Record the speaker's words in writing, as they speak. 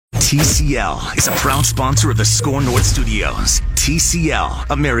TCL is a proud sponsor of the Score North Studios.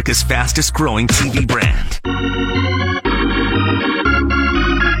 TCL, America's fastest growing TV brand.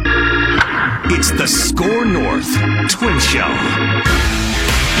 It's the Score North Twin Show.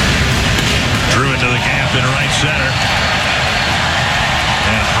 Drew into the gap in right center.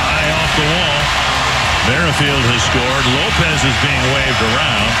 And high off the wall. Merrifield has scored. Lopez is being waved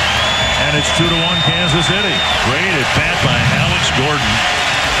around. And it's 2-1 Kansas City. Great at bat by Alex Gordon,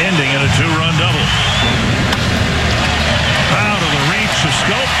 ending in a 2-run double. Out of the reach of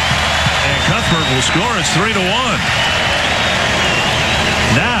Schoop. And Cuthbert will score. It's 3-1.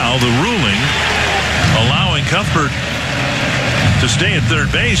 Now the ruling allowing Cuthbert to stay at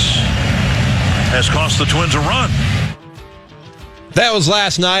third base has cost the Twins a run. That was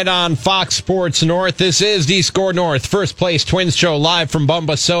last night on Fox Sports North. This is the Score North First Place Twins Show live from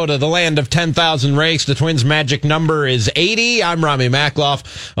Bumbasota, the land of 10,000 rakes. The Twins' magic number is 80. I'm Rami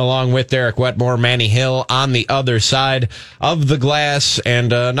Makloff, along with Derek Wetmore, Manny Hill on the other side of the glass. And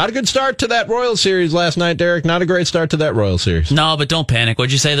not a good start to that Royals series last night, Derek. Not a great start to that Royals series. No, but don't panic.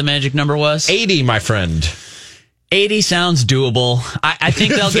 What'd you say the magic number was? 80, my friend. 80 sounds doable. I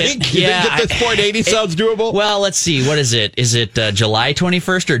think they'll get... Yeah, at this point, 80 sounds doable? Well, let's see. What is it? Is it July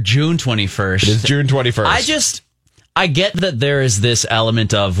 21st or June 21st? It is June 21st. I get that there is this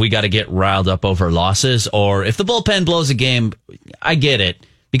element of we got to get riled up over losses, or if the bullpen blows a game, I get it.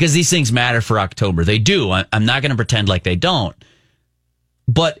 Because these things matter for October. They do. I'm not going to pretend like they don't.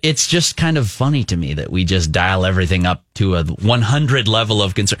 But it's just kind of funny to me that we just dial everything up to a 100 level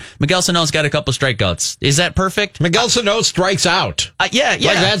of concern. Miguel Sano's got a couple strikeouts. Is that perfect? Miguel Sano strikes out. Yeah. Like,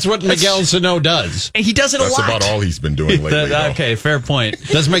 that's what Miguel Sano does. He does it a lot. That's about all he's been doing lately. Okay, fair point.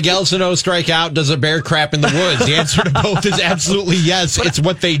 Does Miguel Sano strike out? Does a bear crap in the woods? The answer to both is absolutely yes. But it's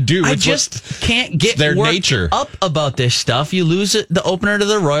what they do. I just can't get their worked nature up about this stuff. You lose the opener to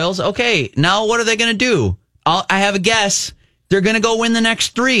the Royals. Okay, now what are they going to do? I have a guess. They're going to go win the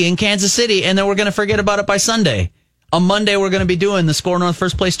next 3 in Kansas City, and then we're going to forget about it by Sunday. On Monday, we're going to be doing the Score North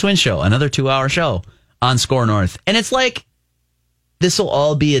First Place Twin Show, another 2-hour show on Score North. And it's like, this will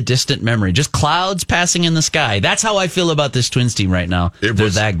all be a distant memory. Just clouds passing in the sky. That's how I feel about this Twins team right now. They're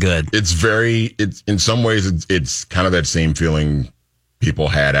that good. It's in some ways, it's kind of that same feeling people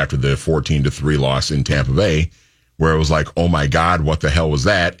had after the 14-3 loss in Tampa Bay, where it was like, oh my God, what the hell was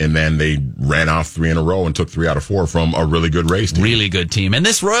that? And then they ran off 3 in a row and took 3 out of 4 from a really good Rays team. Really good team. And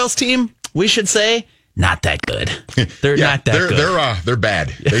this Royals team, we should say, not that good. They're not that good. They're bad.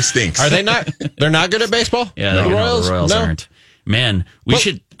 They stink. Are they not? They're not good at baseball? Yeah, the Royals? The Royals aren't. Man,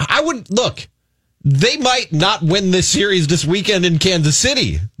 I would look. They might not win this series this weekend in Kansas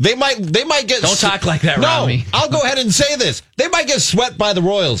City. They might get... Don't talk like that, Rami. No, I'll go ahead and say this. They might get swept by the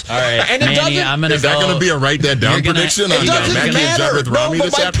Royals. All right, and Manny, is that going to be a write that down prediction on Mackie and Jeff with Rami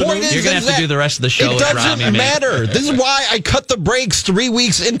this afternoon? You're going to have to do the rest of the show with Rami. It doesn't matter. This is why I cut the brakes 3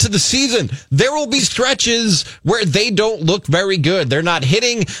 weeks into the season. There will be stretches where they don't look very good. They're not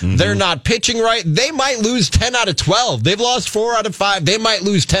hitting. Mm-hmm. They're not pitching right. They might lose 10 out of 12. They've lost 4 out of 5. They might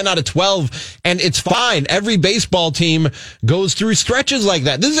lose 10 out of 12, and it's fine. Every baseball team goes through stretches like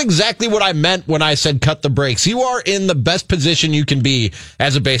that. This is exactly what I meant when I said cut the brakes. You are in the best position you can be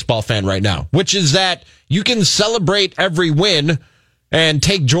as a baseball fan right now, which is that you can celebrate every win and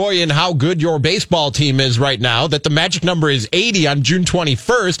take joy in how good your baseball team is right now, that the magic number is 80 on June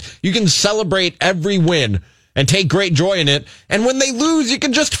 21st. You can celebrate every win and take great joy in it. And when they lose, you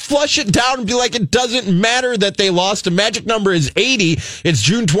can just flush it down and be like, it doesn't matter that they lost. The magic number is 80. It's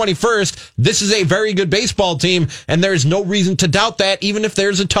June 21st. This is a very good baseball team, and there's no reason to doubt that, even if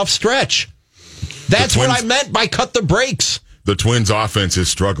there's a tough stretch. That's what I meant by cut the brakes. The Twins' offense is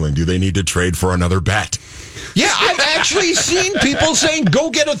struggling. Do they need to trade for another bat? Yeah, I've actually seen people saying, go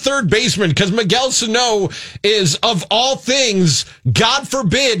get a third baseman, because Miguel Sano is, of all things, God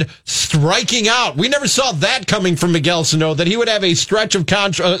forbid, striking out. We never saw that coming from Miguel Sano, that he would have a stretch of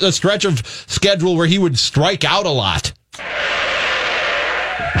schedule where he would strike out a lot.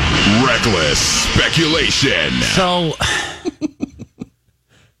 Reckless speculation. So...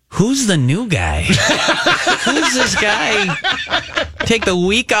 who's the new guy? Who's this guy? Take the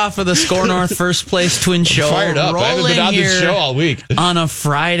week off of the Score North First Place Twin Show. Fired up. I haven't been on this show all week. On a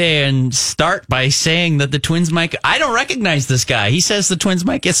Friday and start by saying that the Twins might... I don't recognize this guy. He says the Twins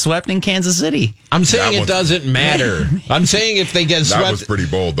might get swept in Kansas City. I'm saying it doesn't matter. I'm saying if they get swept... That was pretty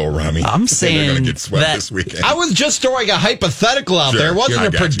bold, though, Rami. I'm saying they're going to get swept this weekend. I was just throwing a hypothetical out there. It wasn't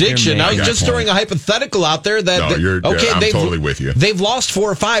a prediction. I was just throwing a hypothetical out there that... I'm totally with you. They've lost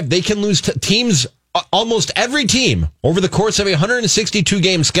 4 or 5. They can lose teams... Almost every team over the course of a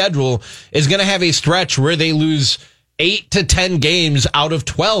 162-game schedule is going to have a stretch where they lose 8 to 10 games out of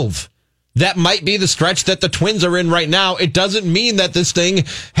 12. That might be the stretch that the Twins are in right now. It doesn't mean that this thing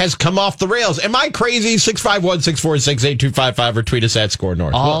has come off the rails. Am I crazy? 651-646-8255 or tweet us at Score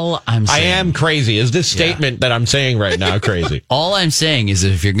North. I'm saying, I am crazy. Is this statement that I'm saying right now crazy? All I'm saying is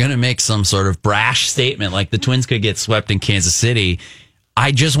if you're going to make some sort of brash statement like the Twins could get swept in Kansas City,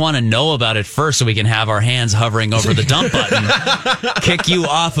 I just want to know about it first so we can have our hands hovering over the dump button, kick you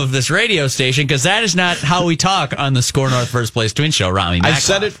off of this radio station, because that is not how we talk on the Score North First Place Twin Show, Rami. I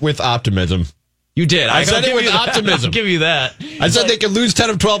said it with optimism. You did. I said it with optimism. I'll give you that. I said they could lose 10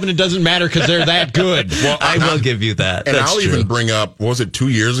 of 12 and it doesn't matter because they're that good. Well, I will give you that. And That's I'll true. even bring up, what was it 2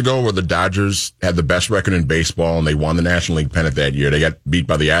 years ago where the Dodgers had the best record in baseball and they won the National League pennant that year? They got beat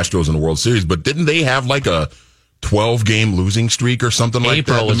by the Astros in the World Series, but didn't they have like a 12-game losing streak or something like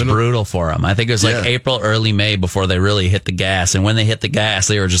that? April was brutal for them. I think it was like Yeah. April, early May before they really hit the gas. And when they hit the gas,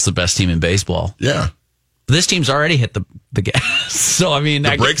 they were just the best team in baseball. Yeah. This team's already hit the gas. So, I mean,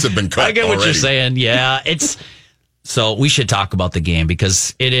 The brakes have been cut I get what already. you're saying. Yeah, so we should talk about the game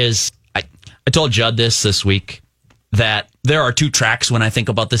because it is. I told Judd this week that there are two tracks when I think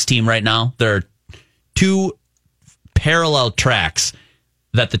about this team right now. There are two parallel tracks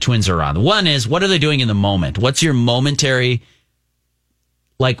that the Twins are on. One is, what are they doing in the moment? What's your momentary,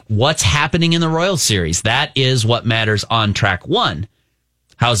 like, what's happening in the Royals series? That is what matters on track one.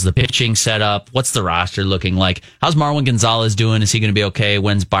 How's the pitching set up? What's the roster looking like? How's Marwin Gonzalez doing? Is he going to be okay?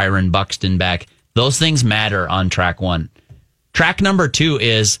 When's Byron Buxton back? Those things matter on track one. Track number two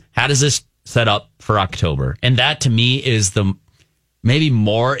is, how does this set up for October? And that, to me, is the maybe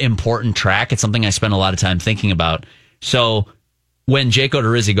more important track. It's something I spend a lot of time thinking about. So when Jake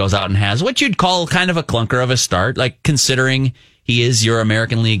Odorizzi goes out and has what you'd call kind of a clunker of a start, like considering he is your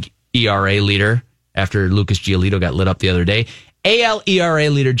American League ERA leader after Lucas Giolito got lit up the other day, AL ERA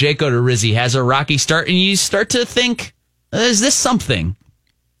leader Jake Odorizzi has a rocky start, and you start to think, is this something?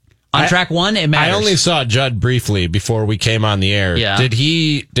 On track one, it matters. I only saw Judd briefly before we came on the air. Yeah. Did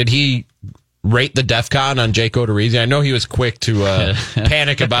he rate the DEFCON on Jake Odorizzi? I know he was quick to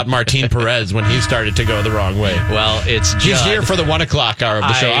panic about Martin Perez when he started to go the wrong way. Well, it's Judd. He's here for the 1 o'clock hour of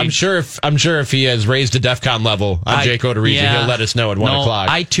the show. I'm sure if he has raised a DEFCON level on Jake Odorizzi, he'll let us know at 1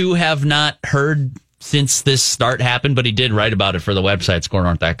 o'clock. I too have not heard since this start happened, but he did write about it for the website,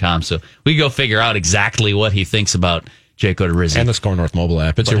 scorenorth.com. So we go figure out exactly what he thinks about Jake Odorizzi. And the Score North mobile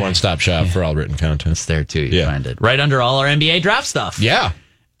app. It's your one-stop shop for all written content. It's there too. You find it right under all our NBA draft stuff. Yeah.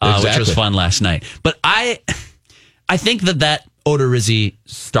 Exactly. Which was fun last night. But I think that Odorizzi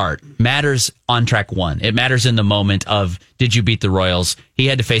start matters on track one. It matters in the moment of, did you beat the Royals? He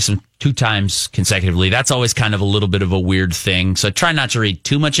had to face them 2 times consecutively. That's always kind of a little bit of a weird thing. So try not to read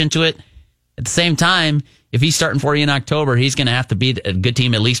too much into it. At the same time, if he's starting for you in October, he's going to have to beat a good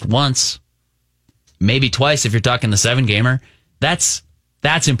team at least once, maybe twice if you're talking the 7-gamer. That's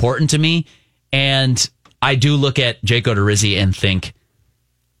important to me. And I do look at Jake Odorizzi and think,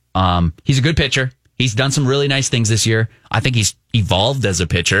 he's a good pitcher. He's done some really nice things this year. I think he's evolved as a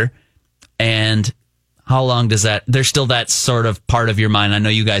pitcher. And how long does that... There's still that sort of part of your mind. I know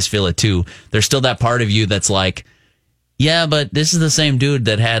you guys feel it too. There's still that part of you that's like, yeah, but this is the same dude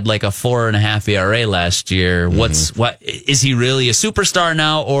that had like a 4.5 ERA last year. What is he really a superstar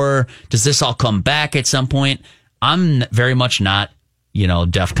now, or does this all come back at some point? I'm very much not,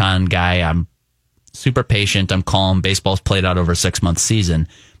 DEFCON guy. I'm super patient. I'm calm. Baseball's played out over a 6-month season.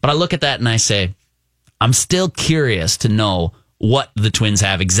 But I look at that and I say, I'm still curious to know what the Twins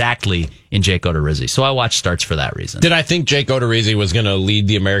have exactly in Jake Odorizzi. So I watch starts for that reason. Did I think Jake Odorizzi was going to lead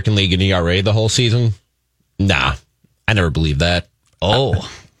the American League in ERA the whole season? Nah. I never believed that.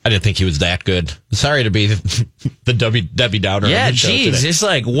 I didn't think he was that good. Sorry to be the Debbie Downer. Yeah, on the show geez, today. it's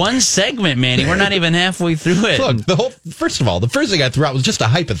like one segment, Manny. We're not even halfway through it. Look, first of all, the first thing I threw out was just a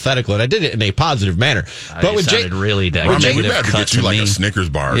hypothetical, and I did it in a positive manner. But with Jake, really we negative have to cut get you to like me. a Snickers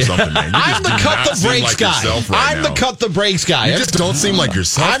bar or something, man. I'm the cut the brakes guy. I'm the cut the brakes guy. You just don't seem like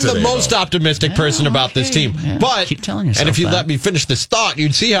yourself. I'm the most optimistic person about this team. Yeah, But keep telling yourself and if you that. let me finish this thought,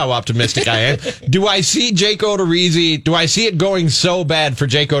 you'd see how optimistic I am. Do I see Jake Odorizzi? Do I see it going so bad for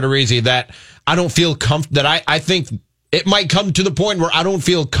Jake Odorizzi that I don't feel that I think it might come to the point where I don't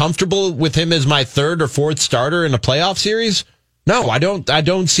feel comfortable with him as my 3rd or 4th starter in a playoff series? No, I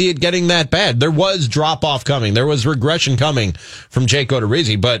don't see it getting that bad. There was drop off coming. There was regression coming from Jake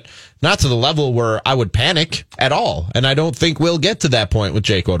Odorizzi, but not to the level where I would panic at all. And I don't think we'll get to that point with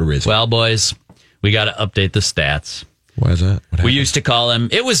Jake Odorizzi. Well, boys, we got to update the stats. Why is that? We used to call him,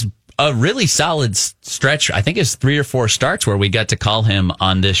 it was a really solid stretch. I think it's 3 or 4 starts where we got to call him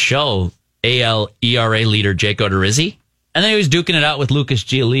on this show AL ERA leader Jake Odorizzi. And then he was duking it out with Lucas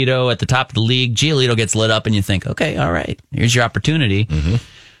Giolito at the top of the league. Giolito gets lit up, and you think, okay, all right, here's your opportunity. Mm-hmm.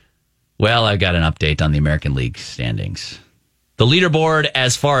 Well, I've got an update on the American League standings. The leaderboard,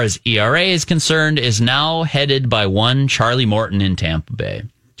 as far as ERA is concerned, is now headed by one Charlie Morton in Tampa Bay.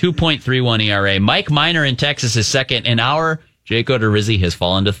 2.31 ERA. Mike Minor in Texas is second. And our Jake Odorizzi has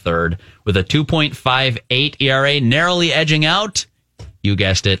fallen to third with a 2.58 ERA. Narrowly edging out, you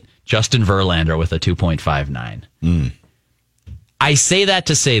guessed it, Justin Verlander with a 2.59. I say that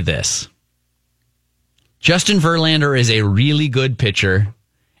to say this. Justin Verlander is a really good pitcher,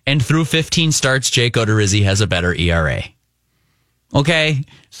 and through 15 starts, Jake Odorizzi has a better ERA. Okay?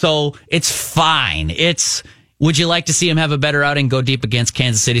 So it's fine. Would you like to see him have a better outing, go deep against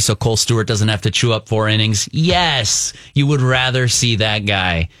Kansas City so Cole Stewart doesn't have to chew up 4 innings? Yes, you would rather see that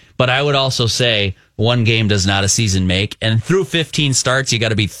guy. But I would also say one game does not a season make. And through 15 starts, you got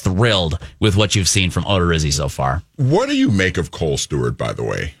to be thrilled with what you've seen from Odorizzi so far. What do you make of Cole Stewart, by the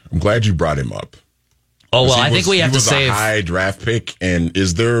way? I'm glad you brought him up. Oh, well, I think we have to save. He was a high draft pick. And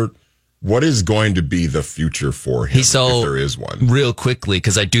what is going to be the future for him if there is one? Real quickly,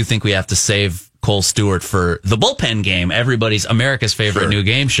 because I do think we have to save Cole Stewart for the bullpen game, America's favorite new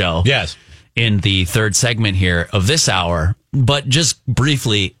game show. Yes. In the third segment here of this hour. But just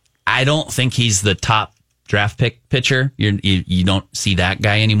briefly, I don't think he's the top draft pick pitcher. You don't see that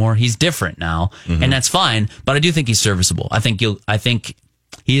guy anymore. He's different now, and that's fine. But I do think he's serviceable. I think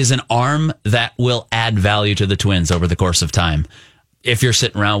he is an arm that will add value to the Twins over the course of time. If you're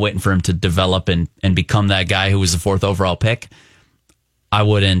sitting around waiting for him to develop and become that guy who was the 4th overall pick, I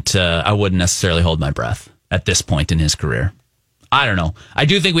wouldn't necessarily hold my breath at this point in his career. I don't know. I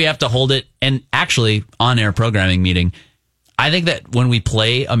do think we have to hold it. And actually, on-air programming meeting, I think that when we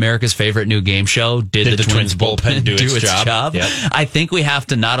play America's favorite new game show, did the Twins bullpen do its job? Yep. I think we have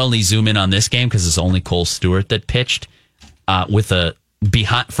to not only zoom in on this game because it's only Cole Stewart that pitched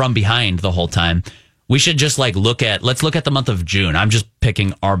from behind the whole time. We should just let's look at the month of June. I'm just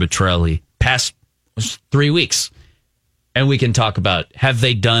picking arbitrarily past 3 weeks. And we can talk about, have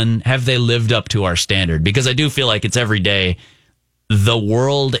they lived up to our standard? Because I do feel like it's every day. The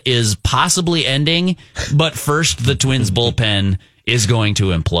world is possibly ending, but first the Twins bullpen is going to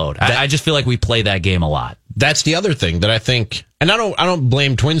implode. I just feel like we play that game a lot. That's the other thing that I think, and I don't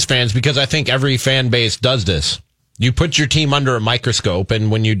blame Twins fans because I think every fan base does this. You put your team under a microscope,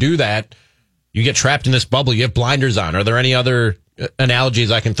 and when you do that, you get trapped in this bubble. You have blinders on. Are there any other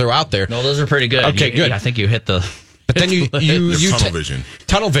analogies I can throw out there? No, those are pretty good. Okay, good. I think you hit the... But then you tunnel vision.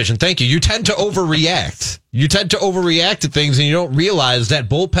 Tunnel vision. Thank you. You tend to overreact. You tend to overreact to things, and you don't realize that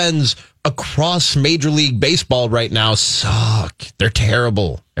bullpens across Major League Baseball right now suck. They're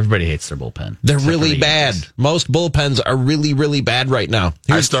terrible. Everybody hates their bullpen. They're really bad. Most bullpens are really, really bad right now.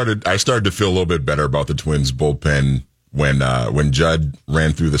 I started to feel a little bit better about the Twins bullpen when Judd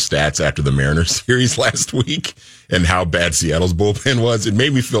ran through the stats after the Mariners series last week and how bad Seattle's bullpen was. It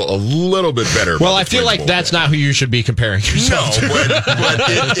made me feel a little bit better. Well, I feel like that's not who you should be comparing yourself to. No, but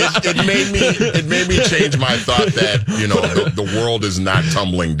it made me change my thought that, the world is not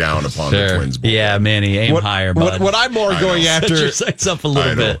tumbling down upon the Twins bullpen. Yeah, Manny, aim higher, bud. What I'm more going after... Set your sights up a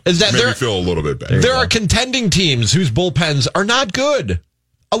little bit. Is that made me feel a little bit better. There are contending teams whose bullpens are not good.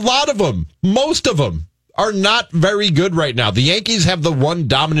 A lot of them. Most of them are not very good right now. The Yankees have the one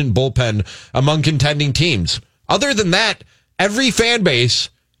dominant bullpen among contending teams. Other than that, every fan base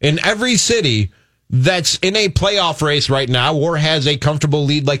in every city that's in a playoff race right now or has a comfortable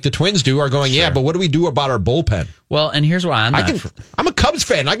lead like the Twins do are going, yeah, but what do we do about our bullpen? Well, and here's why I'm a Cubs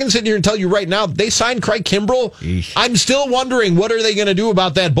fan. I can sit here and tell you right now, they signed Craig Kimbrell. Eesh. I'm still wondering, what are they going to do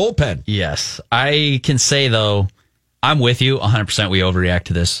about that bullpen? Yes. I can say, though, I'm with you 100%. We overreact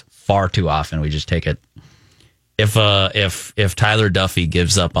to this far too often. We just take it. If Tyler Duffy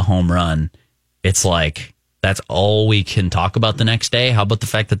gives up a home run, it's like, that's all we can talk about the next day. How about the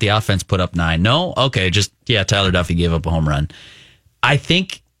fact that the offense put up 9? No? Okay, Tyler Duffy gave up a home run. I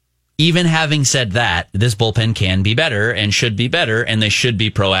think even having said that, this bullpen can be better and should be better, and they should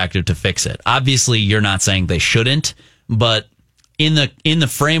be proactive to fix it. Obviously, you're not saying they shouldn't, but in the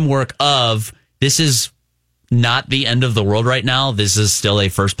framework of this is not the end of the world right now, this is still a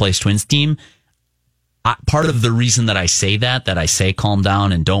first-place Twins team, part of the reason that I say that I say calm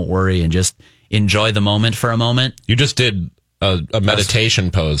down and don't worry and just enjoy the moment for a moment. You just did a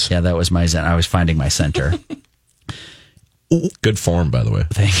meditation pose. Yeah, that was my zen. I was finding my center. Good form, by the way.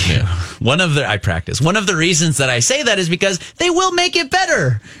 Thank you. Yeah. I practice. One of the reasons that I say that is because they will make it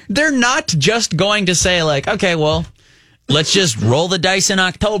better. They're not just going to say like, okay, well, let's just roll the dice in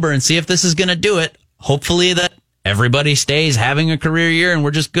October and see if this is going to do it. Hopefully that everybody stays having a career year and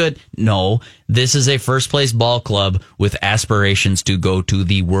we're just good. No, this is a first place ball club with aspirations to go to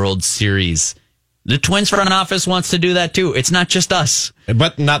the World Series. The Twins front office wants to do that too. It's not just us.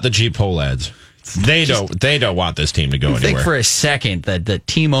 But not the Jeep Lads. They don't want this team to go anywhere. Think for a second that the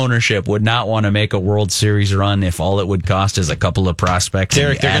team ownership would not want to make a World Series run if all it would cost is a couple of prospects.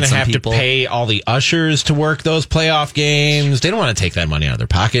 Derek, they're going to have to pay all the ushers to work those playoff games. They don't want to take that money out of their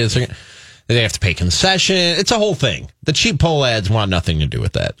pockets. They have to pay concession. It's a whole thing. The cheap poll ads want nothing to do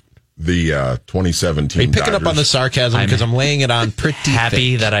with that. The 2017 Are you picking Dodgers. up on the sarcasm? Because I'm laying it on pretty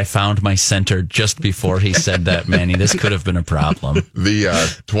happy thick. that I found my center just before he said that, Manny. This could have been a problem. The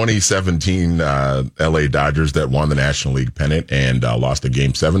 2017 LA Dodgers that won the National League pennant and lost a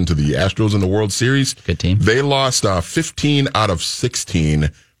Game 7 to the Astros in the World Series. Good team. They lost 15 out of 16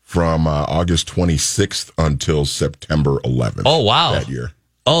 from August 26th until September 11th. Oh, wow. That year.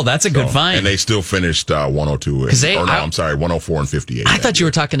 Oh, that's a good find. And they still finished 102. 104 and 58. I thought you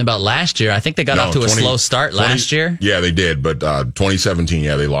were talking about last year. I think they got off to a slow start last year. Yeah, they did. But 2017,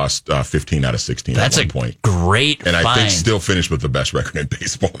 they lost 15 out of 16 that's at one point. Great and find. I think still finished with the best record in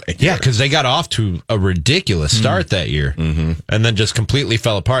baseball. Yeah, because they got off to a ridiculous start that year and then just completely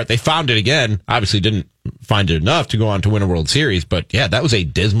fell apart. They found it again. Obviously didn't find it enough to go on to win a World Series. But yeah, that was a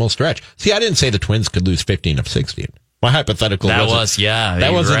dismal stretch. See, I didn't say the Twins could lose 15 of 16. My hypothetical that wasn't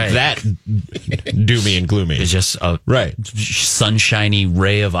right. that doomy and gloomy. It's just a right sunshiny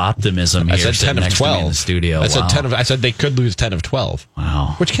ray of optimism here. I said 10 of 12 in the studio. I said they could lose 10 of 12.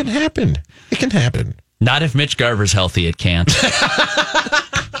 Wow, which can happen. It can happen. Not if Mitch Garver's healthy. It can't.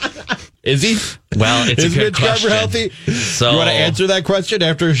 Is he? Well, it's is a good Mitch question. Garver healthy? So you want to answer that question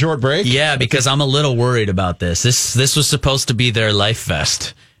after a short break? Yeah, because I'm a little worried about this. This was supposed to be their life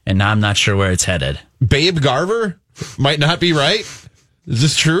vest, and now I'm not sure where it's headed. Babe Garver might not be right. Is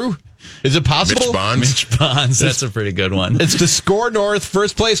this true? Is it possible? Mitch Bonds. That's a pretty good one. It's the Score North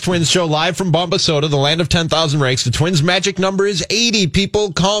First Place Twins show live from Bombasota, the land of 10,000 rakes. The Twins' magic number is 80.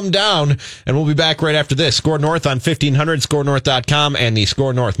 People, calm down. And we'll be back right after this. Score North on 1500, scorenorth.com, and the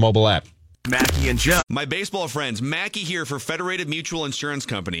Score North mobile app. Mackie and Joe. My baseball friends, Mackie here for Federated Mutual Insurance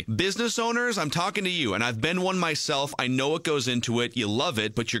Company. Business owners, I'm talking to you, and I've been one myself. I know what goes into it. You love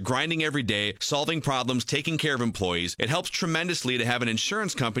it, but you're grinding every day, solving problems, taking care of employees. It helps tremendously to have an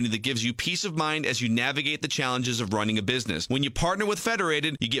insurance company that gives you peace of mind as you navigate the challenges of running a business. When you partner with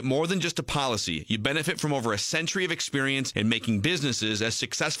Federated, you get more than just a policy. You benefit from over a century of experience in making businesses as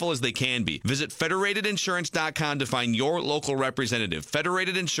successful as they can be. Visit federatedinsurance.com to find your local representative.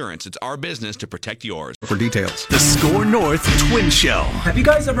 Federated Insurance, it's our business to protect yours. For details. The Score North Twin Show. Have you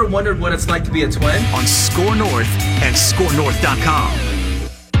guys ever wondered what it's like to be a twin? On Score North and scorenorth.com.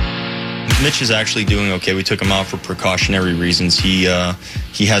 Mitch is actually doing okay. We took him out for precautionary reasons. He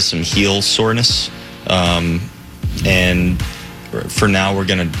has some heel soreness, and for now we're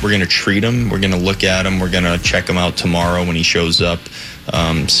gonna treat him. We're gonna look at him. We're gonna check him out tomorrow when he shows up.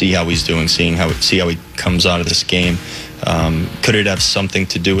 See how he's doing. See how he comes out of this game. Could it have something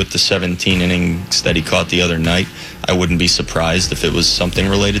to do with the 17 innings that he caught the other night? I wouldn't be surprised if it was something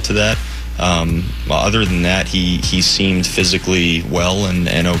related to that. Other than that, he seemed physically well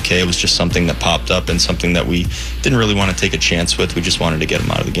and okay. It was just something that popped up and something that we didn't really want to take a chance with. We just wanted to get him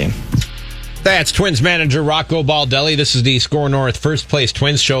out of the game. That's Twins manager Rocco Baldelli. This is the Score North First Place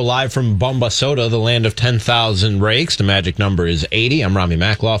Twins show live from Bombasota, the land of 10,000 rakes. The magic number is 80. I'm Rami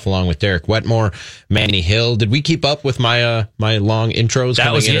Makloff along with Derek Wetmore, Manny Hill. Did we keep up with my my long intros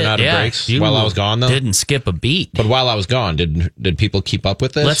coming in and out of breaks while I was gone, though? Didn't skip a beat. But while I was gone, did people keep up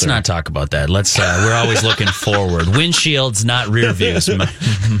with this? Let's not talk about that. Let's. We're always looking forward. Windshields, not rear views. Rami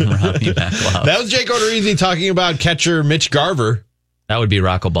Makloff. That was Jake Odorizzi talking about catcher Mitch Garver. That would be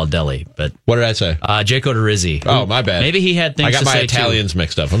Rocco Baldelli, but what did I say? Jake Odorizzi. Oh, my bad. Maybe he had things to say. I got my Italians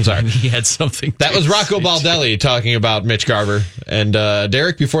mixed up. I'm sorry. He had something. That was Rocco Baldelli talking about Mitch Garver. And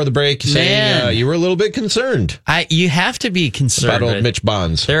Derek, before the break, saying you were a little bit concerned. You have to be concerned about old Mitch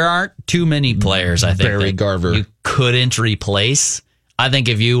Bonds. There aren't too many players, I think, Barry Garver you couldn't replace. I think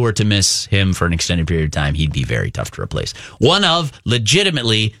if you were to miss him for an extended period of time, he'd be very tough to replace. One of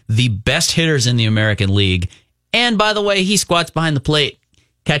legitimately the best hitters in the American League. And by the way, he squats behind the plate.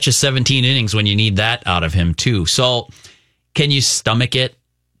 Catches 17 innings when you need that out of him, too. So, can you stomach it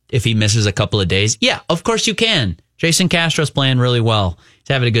if he misses a couple of days? Yeah, of course you can. Jason Castro's playing really well. He's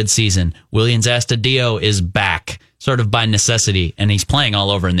having a good season. Willians Astudillo is back, sort of by necessity, and he's playing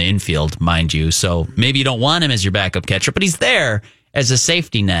all over in the infield, mind you. So, maybe you don't want him as your backup catcher, but he's there as a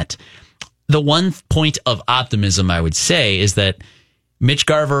safety net. The one point of optimism, I would say, is that Mitch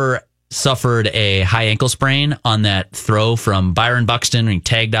Garver suffered a high ankle sprain on that throw from Byron Buxton. He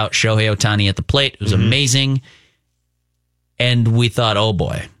tagged out Shohei Ohtani at the plate. It was amazing. And we thought, oh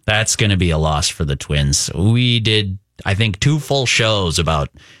boy, that's going to be a loss for the Twins. We did, I think, 2 full shows about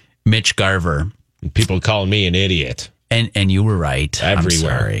Mitch Garver. People calling me an idiot. And you were right.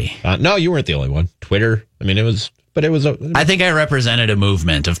 Everywhere. I'm sorry. No, you weren't the only one. Twitter. I mean, it was I think I represented a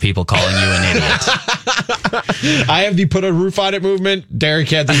movement of people calling you an idiot. I have the put a roof on it movement. Derek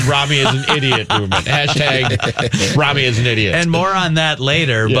had the Rami is an idiot movement. Hashtag Rami is an idiot. And more on that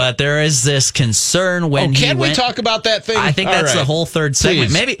later, but there is this concern when can we talk about that thing? I think that's the whole third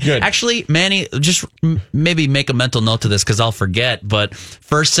segment. Please. Maybe, Good. actually, Manny, just maybe make a mental note to this because I'll forget, but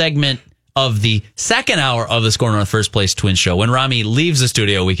first segment of the second hour of the Score North First Place Twins show. When Rami leaves the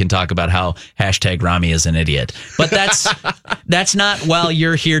studio, we can talk about how hashtag Rami is an idiot. But that's not while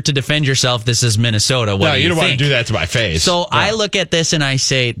you're here to defend yourself. This is Minnesota. What No, do you don't think? want to do that to my face. So I look at this and I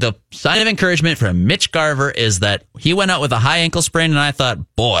say the sign of encouragement from Mitch Garver is that he went out with a high ankle sprain, and I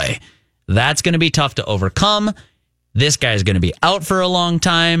thought, boy, that's going to be tough to overcome. This guy's going to be out for a long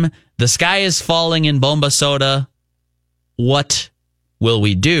time. The sky is falling in Bomba Soda. What will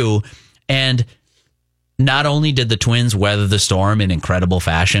we do? And not only did the Twins weather the storm in incredible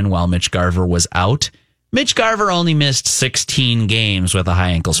fashion while Mitch Garver was out, Mitch Garver only missed 16 games with a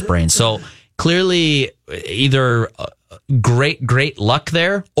high ankle sprain. So clearly either great luck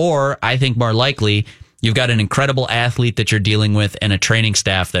there, or I think more likely you've got an incredible athlete that you're dealing with and a training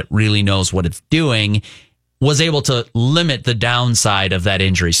staff that really knows what it's doing, was able to limit the downside of that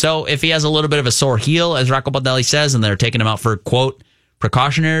injury. So if he has a little bit of a sore heel, as Rocco Baldelli says, and they're taking him out for, quote,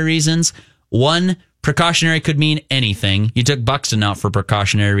 precautionary reasons. One, precautionary could mean anything. You took Buxton out for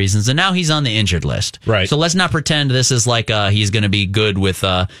precautionary reasons, and now he's on the injured list. Right. So let's not pretend this is like he's going to be good with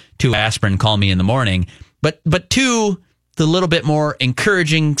 2 aspirin, call me in the morning. But 2, the little bit more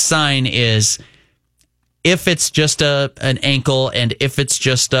encouraging sign is if it's just an ankle, and if it's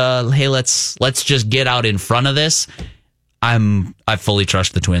just hey, let's just get out in front of this. I fully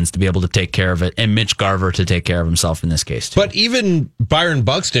trust the Twins to be able to take care of it, and Mitch Garver to take care of himself in this case too. But even Byron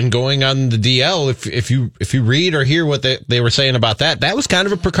Buxton going on the DL, if you read or hear what they were saying about that was kind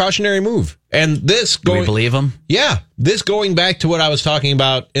of a precautionary move. And this Do we believe him? Yeah, this going back to what I was talking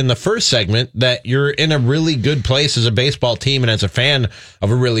about in the first segment, that you're in a really good place as a baseball team and as a fan of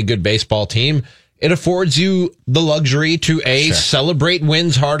a really good baseball team. It affords you the luxury to celebrate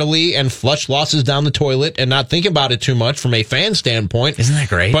wins heartily and flush losses down the toilet and not think about it too much from a fan standpoint. Isn't that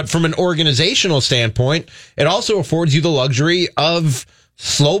great? But from an organizational standpoint, it also affords you the luxury of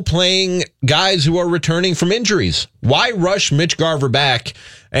slow playing guys who are returning from injuries. Why rush Mitch Garver back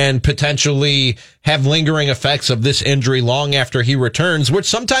and potentially have lingering effects of this injury long after he returns, which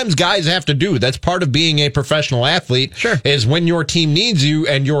sometimes guys have to do. That's part of being a professional athlete. Sure. Is when your team needs you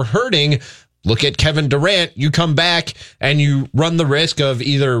and you're hurting. Look at Kevin Durant. You come back and you run the risk of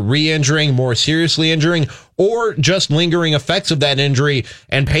either re-injuring, more seriously injuring, or just lingering effects of that injury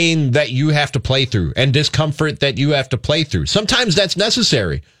and pain that you have to play through and discomfort that you have to play through. Sometimes that's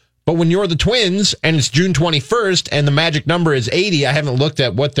necessary. But when you're the Twins and it's June 21st and the magic number is 80, I haven't looked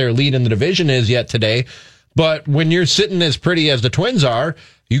at what their lead in the division is yet today. But when you're sitting as pretty as the Twins are,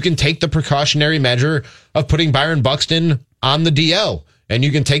 you can take the precautionary measure of putting Byron Buxton on the DL. And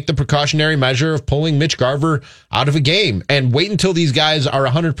you can take the precautionary measure of pulling Mitch Garver out of a game and wait until these guys are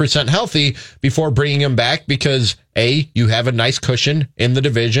 100% healthy before bringing them back, because A, you have a nice cushion in the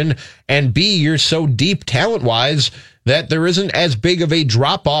division, and B, you're so deep talent-wise that there isn't as big of a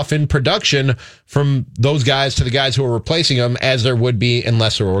drop-off in production from those guys to the guys who are replacing them as there would be in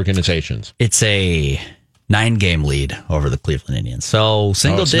lesser organizations. It's a 9-game lead over the Cleveland Indians. So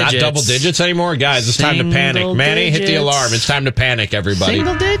single digits. Not double digits anymore? Guys, it's time to panic. Manny, hit the alarm. It's time to panic, everybody.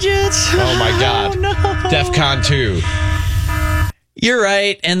 Single digits. Oh, my God. No. DEFCON 2. You're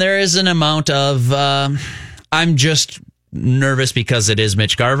right. And there is an amount of, I'm just nervous because it is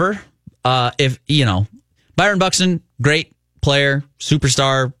Mitch Garver. Byron Buxton, great player,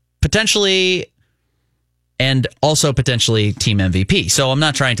 superstar, potentially, and also potentially team MVP. So I'm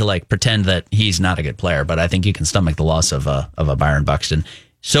not trying to pretend that he's not a good player, but I think you can stomach the loss of a Byron Buxton.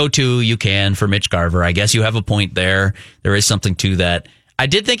 So too you can for Mitch Garver. I guess you have a point there. There is something to that. I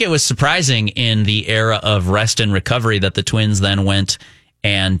did think it was surprising in the era of rest and recovery that the Twins then went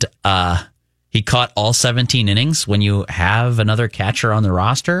and he caught all 17 innings when you have another catcher on the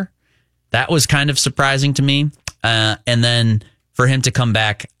roster. That was kind of surprising to me. And then for him to come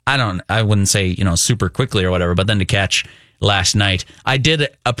back, I wouldn't say, super quickly or whatever, but then to catch last night. I did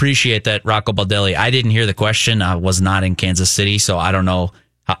appreciate that Rocco Baldelli. I didn't hear the question. I was not in Kansas City, so I don't know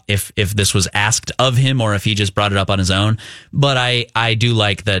if this was asked of him or if he just brought it up on his own. But I do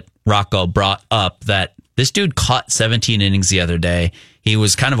like that Rocco brought up that this dude caught 17 innings the other day. He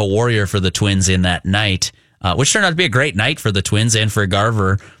was kind of a warrior for the Twins in that night. which turned out to be a great night for the Twins and for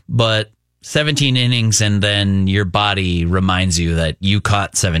Garver. But 17 innings, and then your body reminds you that you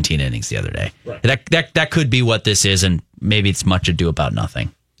caught 17 innings the other day. Right. That could be what this is, and maybe it's much ado about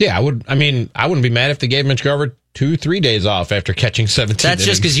nothing. Yeah, I wouldn't be mad if they gave Mitch Garver 2-3 days off after catching 17. That's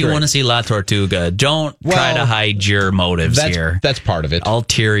just because you want to see La Tortuga. Don't try to hide your motives here. That's part of it.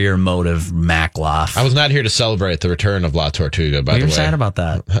 Ulterior motive, Mackloff. I was not here to celebrate the return of La Tortuga, by the way. You're sad about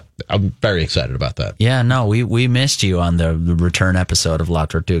that. I'm very excited about that. Yeah, no, we missed you on the return episode of La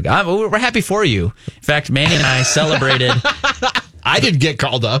Tortuga. We're happy for you. In fact, Manny and I celebrated. I did get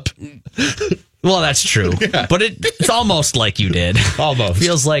called up. Well, that's true. Yeah. But it's almost like you did. Almost.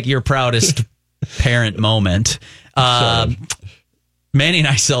 Feels like your proudest parent moment. Manny and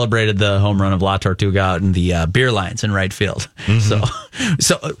I celebrated the home run of La Tortuga out in the beer lines in right field. Mm-hmm.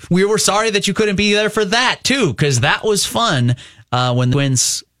 So we were sorry that you couldn't be there for that too, because that was fun when the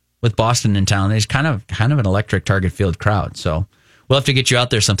Twins with Boston in town. There's kind of an electric Target Field crowd. So we'll have to get you out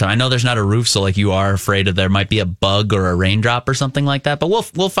there sometime. I know there's not a roof, so like you are afraid of there might be a bug or a raindrop or something like that. But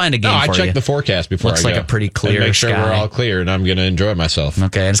we'll find a game for you. I checked the forecast before. Looks like a pretty clear make sure sky. We're all clear, and I'm going to enjoy myself.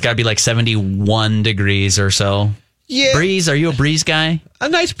 Okay, and it's got to be like 71 degrees or so. Yeah. Breeze? Are you a breeze guy? A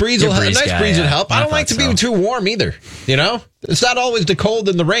nice breeze would help. I don't like to be too warm either. You know, it's not always the cold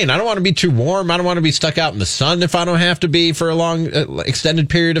and the rain. I don't want to be too warm. I don't want to be stuck out in the sun if I don't have to be for a long, extended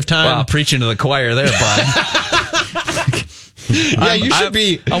period of time. Wow, preaching to the choir there, bud. Yeah, you should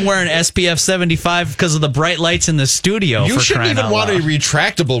be. I'm wearing SPF 75 because of the bright lights in the studio. You shouldn't even want a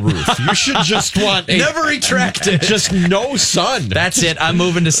retractable roof. You should just want never retract it. Just no sun. That's it. I'm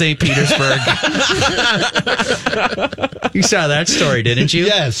moving to St. Petersburg. You saw that story, didn't you?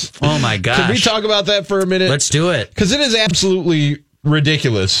 Yes. Oh my gosh. Can we talk about that for a minute? Let's do it. Because it is absolutely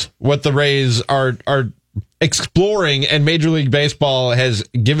ridiculous what the Rays are exploring, and Major League Baseball has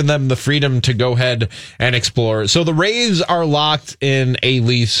given them the freedom to go ahead and explore. So the Rays are locked in a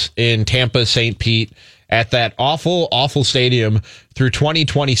lease in Tampa, St. Pete, at that awful, awful stadium through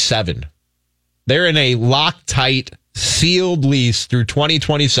 2027. They're in a lock-tight, sealed lease through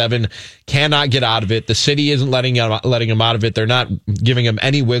 2027, cannot get out of it. The city isn't letting them out of it. They're not giving them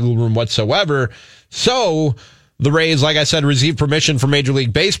any wiggle room whatsoever. So the Rays, like I said, received permission from Major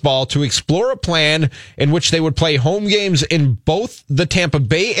League Baseball to explore a plan in which they would play home games in both the Tampa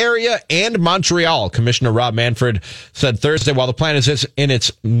Bay area and Montreal. Commissioner Rob Manfred said Thursday, while the plan is in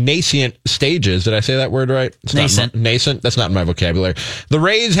its nascent stages. Did I say that word right? It's nascent. Nascent? That's not in my vocabulary. The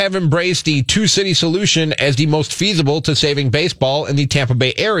Rays have embraced the two-city solution as the most feasible to saving baseball in the Tampa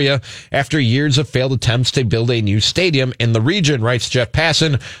Bay area after years of failed attempts to build a new stadium in the region, writes Jeff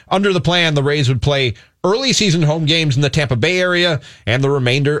Passan. Under the plan, the Rays would play early season home games in the Tampa Bay area and the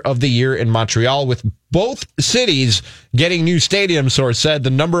remainder of the year in Montreal, with both cities getting new stadiums. Source said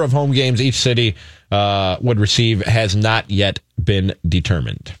the number of home games each city would receive has not yet been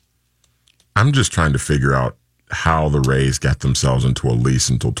determined. I'm just trying to figure out how the Rays got themselves into a lease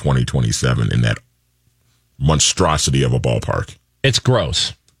until 2027 in that monstrosity of a ballpark. It's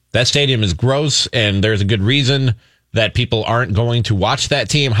gross. That stadium is gross, and there's a good reason that people aren't going to watch that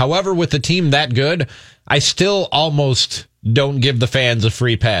team. However, with a team that good, I still almost don't give the fans a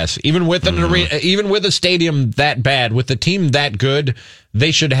free pass. Even with an arena, even with a stadium that bad, with a team that good,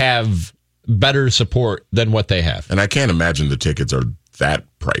 they should have better support than what they have. And I can't imagine the tickets are that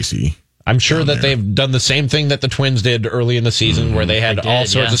pricey. I'm sure that they've done the same thing that the Twins did early in the season, where they had all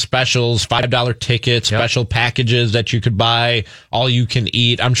sorts of specials, $5 tickets, special packages that you could buy, all you can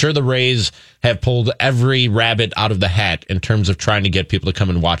eat. I'm sure the Rays have pulled every rabbit out of the hat in terms of trying to get people to come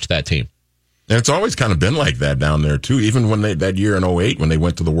and watch that team. And it's always kind of been like that down there, too. Even when that year in 2008, when they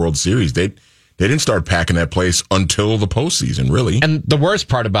went to the World Series, they didn't start packing that place until the postseason, really. And the worst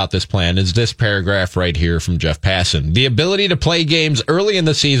part about this plan is this paragraph right here from Jeff Passan. The ability to play games early in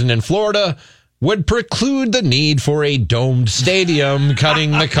the season in Florida would preclude the need for a domed stadium,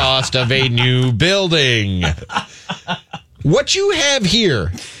 cutting the cost of a new building. What you have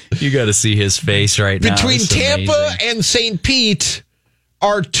here, you got to see his face right now. Between Tampa and St. Pete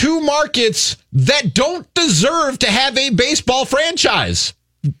are two markets that don't deserve to have a baseball franchise.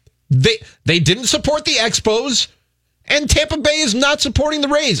 They didn't support the Expos, and Tampa Bay is not supporting the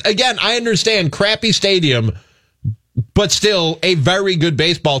Rays. Again, I understand crappy stadium, but still a very good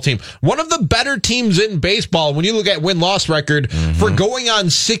baseball team. One of the better teams in baseball when you look at win-loss record for going on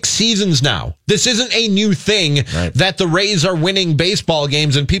 6 seasons now. This isn't a new thing that the Rays are winning baseball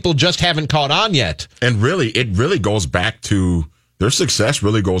games and people just haven't caught on yet. And really, it really goes back to their success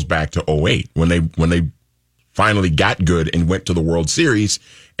really goes back to 2008 when they finally got good and went to the World Series.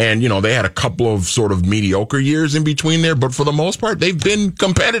 And, you know, they had a couple of sort of mediocre years in between there, but for the most part, they've been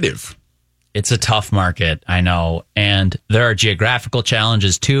competitive. It's a tough market, I know. And there are geographical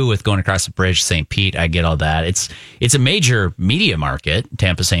challenges, too, with going across the bridge to St. Pete. I get all that. It's a major media market,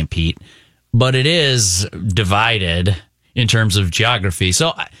 Tampa St. Pete, but it is divided in terms of geography.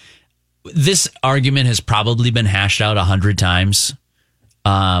 So this argument has probably been hashed out 100 times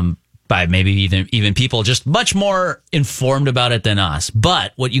by maybe even people just much more informed about it than us.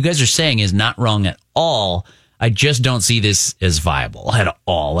 But what you guys are saying is not wrong at all. I just don't see this as viable at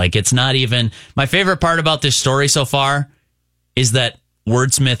all. Like, it's not even... My favorite part about this story so far is that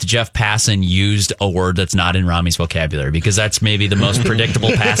wordsmith Jeff Passan used a word that's not in Rami's vocabulary, because that's maybe the most predictable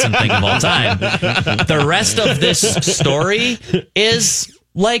Passan thing of all time. The rest of this story is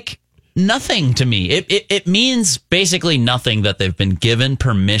like nothing to me. It means basically nothing that they've been given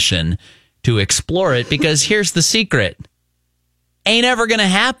permission to explore it, because here's the secret. Ain't ever going to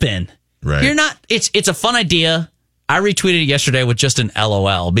happen. Right. You're not. It's a fun idea. I retweeted it yesterday with just an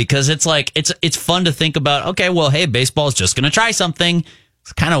LOL, because it's like it's fun to think about. Okay, well, hey, baseball's just going to try something.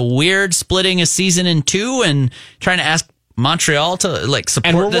 It's kind of weird splitting a season in two and trying to ask Montreal to like support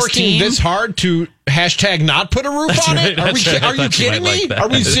and we're this working team. this hard to hashtag not put a roof on it. Are you kidding me? Are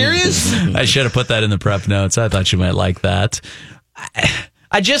we serious? I should have put that in the prep notes. I thought you might like that.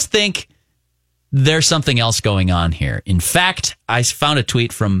 I just think there's something else going on here. In fact, I found a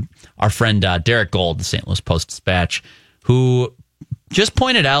tweet from our friend Derek Gold, the St. Louis Post-Dispatch, who just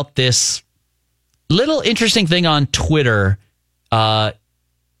pointed out this little interesting thing on Twitter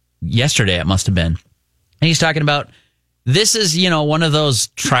yesterday, it must have been. And he's talking about, this is, one of those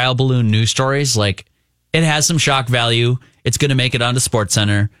trial balloon news stories. Like, it has some shock value. It's going to make it onto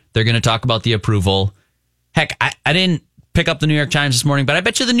SportsCenter. They're going to talk about the approval. Heck, I didn't pick up the New York Times this morning, but I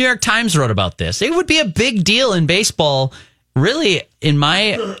bet you the New York Times wrote about this. It would be a big deal in baseball. Really, in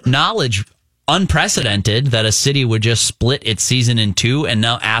my knowledge, unprecedented that a city would just split its season in two and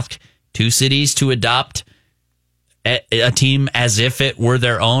now ask two cities to adopt a team as if it were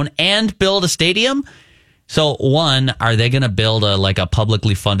their own and build a stadium. So, one, are they going to build a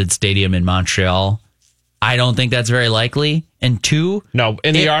publicly funded stadium in Montreal? I don't think that's very likely. And two, no.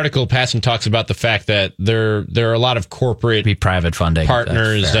 In the article, Passan talks about the fact that there are a lot of corporate private funding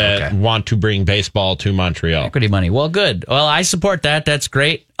partners that want to bring baseball to Montreal. Equity money. Well, good. Well, I support that. That's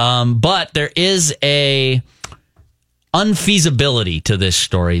great. But there is a unfeasibility to this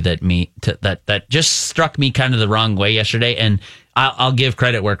story that just struck me kind of the wrong way yesterday. And I'll give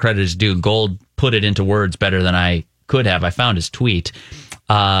credit where credit is due. Gold put it into words better than I could have. I found his tweet.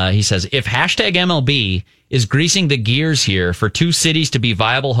 He says, if hashtag MLB is greasing the gears here for two cities to be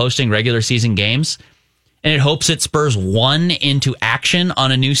viable hosting regular season games, and it hopes it spurs one into action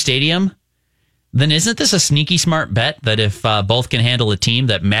on a new stadium, then isn't this a sneaky smart bet that if both can handle a team,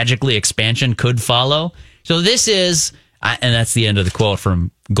 that magically expansion could follow? So this is, and that's the end of the quote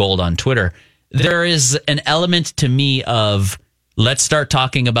from Gold on Twitter, there is an element to me of, let's start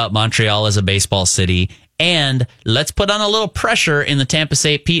talking about Montreal as a baseball city, and let's put on a little pressure in the Tampa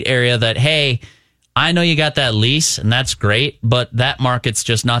St. Pete area that, hey, I know you got that lease, and that's great, but that market's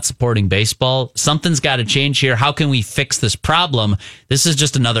just not supporting baseball. Something's got to change here. How can we fix this problem? This is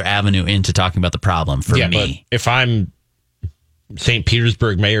just another avenue into talking about the problem for me. But if I'm St.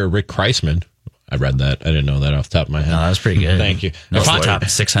 Petersburg Mayor Rick Kreisman, I read that. I didn't know that off the top of my head. No, that was pretty good. Thank you. If I'm top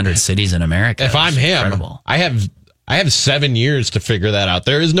 600 cities in America. If I'm him, incredible. I have 7 years to figure that out.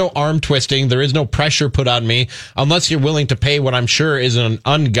 There is no arm twisting. There is no pressure put on me unless you're willing to pay what I'm sure is an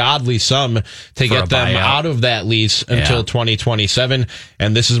ungodly sum to get them out of that lease until 2027.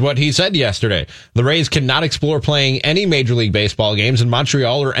 And this is what he said yesterday. The Rays cannot explore playing any Major League Baseball games in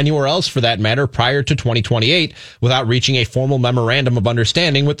Montreal or anywhere else for that matter prior to 2028 without reaching a formal memorandum of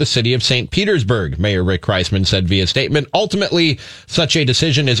understanding with the city of St. Petersburg, Mayor Rick Kreisman said via statement. Ultimately, such a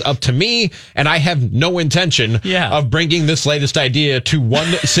decision is up to me, and I have no intention of bringing this latest idea to one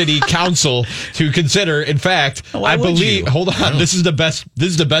city council to consider. In fact, I believe, hold on, this is the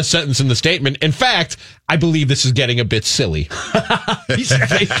best sentence in the statement. In fact, I believe this is getting a bit silly. That's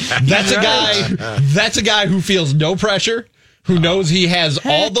a guy who feels no pressure, who knows he has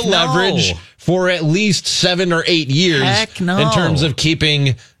all the leverage for at least 7 or 8 years in terms of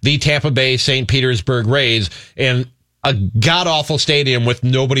keeping the Tampa Bay St. Petersburg Rays in a god-awful stadium with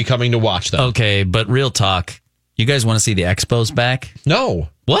nobody coming to watch them. Okay, but real talk. You guys want to see the Expos back? No.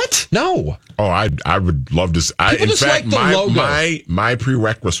 What? No. Oh, I would love to. In fact, my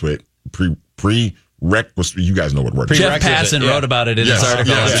prerequisite. You guys know what word. Jeff Passan wrote about it in his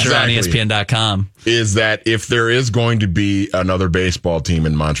article on ESPN.com. Is that if there is going to be another baseball team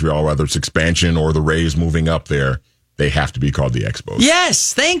in Montreal, whether it's expansion or the Rays moving up there, they have to be called the Expos.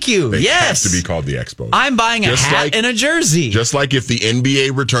 Yes, thank you. They yes. have to be called the Expos. I'm buying a hat and a jersey. Just like if the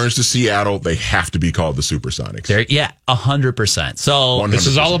NBA returns to Seattle, they have to be called the Supersonics. 100%. So 100%. This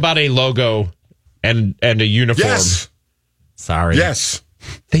is all about a logo and a uniform. Yes. Sorry. Yes.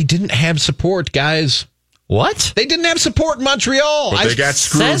 They didn't have support, guys. What? They didn't have support in Montreal. But they got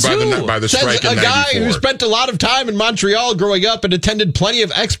screwed by the strike in 94. A guy who spent a lot of time in Montreal growing up and attended plenty of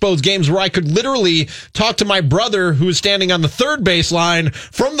Expos games where I could literally talk to my brother who was standing on the third base line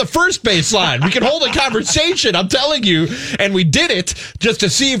from the first base line. We could hold a conversation, I'm telling you, and we did it just to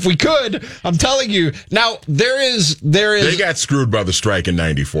see if we could. I'm telling you. Now, there is. They got screwed by the strike in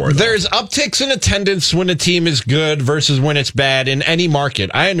 94. There's upticks in attendance when a team is good versus when it's bad in any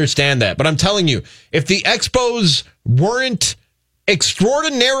market. I understand that. But I'm telling you, if the Expos weren't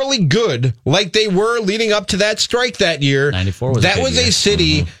extraordinarily good like they were leading up to that strike that year, 94 was that was a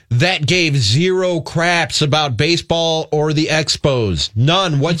city that gave zero craps about baseball or the Expos.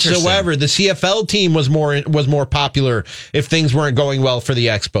 None whatsoever. The CFL team was more popular if things weren't going well for the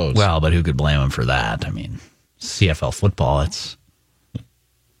Expos. Well, but who could blame them for that? I mean, CFL football,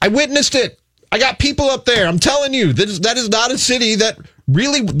 I witnessed it. I got people up there. I'm telling you, that is not a city that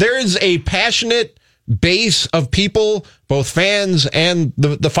really, there is a passionate base of people, both fans and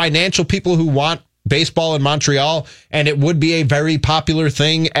the financial people who want baseball in Montreal, and it would be a very popular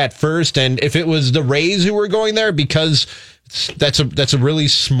thing at first. And if it was the Rays who were going there, because that's a really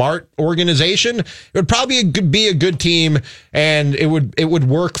smart organization, it would probably be a good team, and it would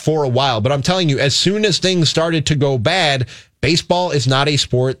work for a while. But I'm telling you, as soon as things started to go bad, baseball is not a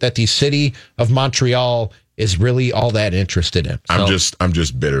sport that the city of Montreal is really all that interested in. I'm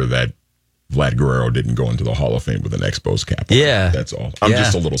just bitter that Vlad Guerrero didn't go into the Hall of Fame with an Expos cap on. Yeah. That's all. I'm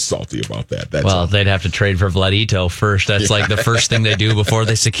just a little salty about that. That's all. they'd have to trade for Vladito first. That's like the first thing they do before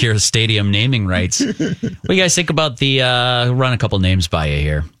they secure stadium naming rights. What do you guys think about the run a couple names by you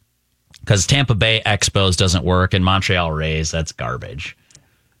here? Because Tampa Bay Expos doesn't work, and Montreal Rays, that's garbage.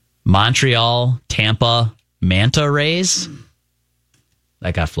 Montreal, Tampa, Manta Rays.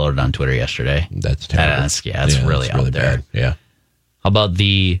 That got floated on Twitter yesterday. That's terrible. That's really out there. Bad. Yeah. How about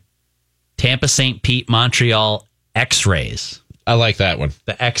the Tampa St. Pete Montreal X-Rays? I like that one.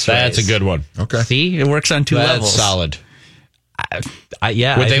 The X-Rays. That's a good one. Okay. See, it works on two levels. That's solid.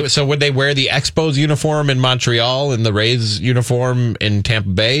 Would they wear the Expos uniform in Montreal and the Rays uniform in Tampa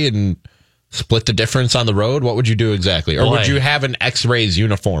Bay and split the difference on the road? What would you do exactly? Or would you have an X-Rays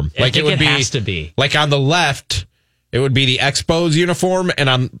uniform? I think it has to be. Like on the left, it would be the Expos uniform, and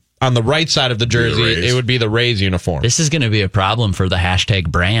on the right side of the jersey, it would be the Rays uniform. This is going to be a problem for the hashtag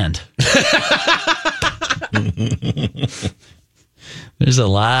brand. There's a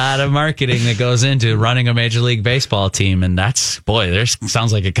lot of marketing that goes into running a Major League Baseball team, and there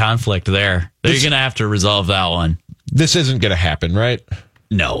sounds like a conflict there. They're going to have to resolve that one. This isn't going to happen, right?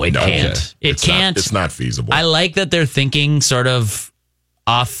 No, it can't. Okay. It can't. It's not feasible. I like that they're thinking sort of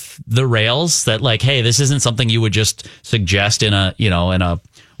off the rails, that like, hey, this isn't something you would just suggest in a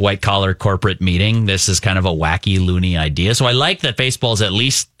white collar corporate meeting. This is kind of a wacky, loony idea. So I like that baseball is at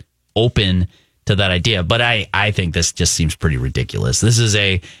least open to that idea. But I think this just seems pretty ridiculous. This is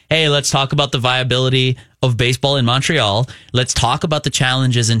hey, let's talk about the viability of baseball in Montreal. Let's talk about the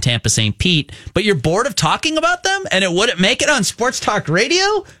challenges in Tampa St. Pete. But you're bored of talking about them, and it wouldn't make it on Sports Talk Radio?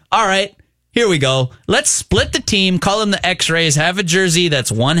 All right. Here we go. Let's split the team, call them the X-Rays, have a jersey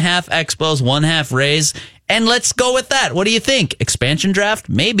that's 1/2 Expos, 1/2 Rays, and let's go with that. What do you think? Expansion draft?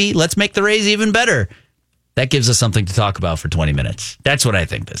 Maybe. Let's make the Rays even better. That gives us something to talk about for 20 minutes. That's what I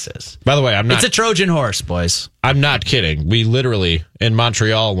think this is. By the way, It's a Trojan horse, boys. I'm not kidding. We literally, in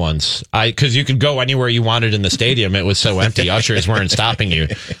Montreal once, because you could go anywhere you wanted in the stadium. It was so empty. Ushers weren't stopping you.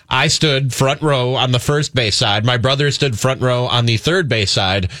 I stood front row on the first base side. My brother stood front row on the third base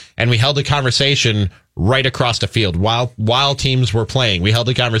side, and we held a conversation right across the field while teams were playing. We held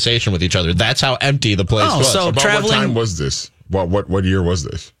a conversation with each other. That's how empty the place was. So about what time was this? What year was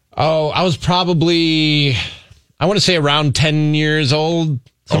this? Oh, I was probably, I want to say around 10 years old,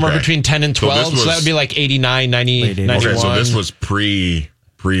 somewhere between 10 and 12. So that would be like 89, 90, 91. Okay, so this was pre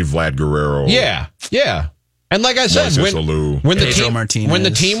Vlad Guerrero. Yeah. And like I said, when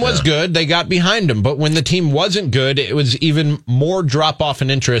the team was good, they got behind him. But when the team wasn't good, it was even more drop off in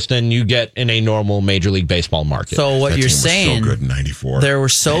interest than you get in a normal Major League Baseball market. So what you're saying, was so good in 94. There were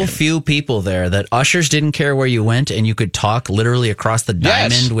so few people there that ushers didn't care where you went, and you could talk literally across the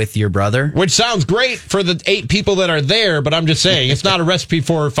diamond with your brother. Which sounds great for the 8 people that are there, but I'm just saying it's not a recipe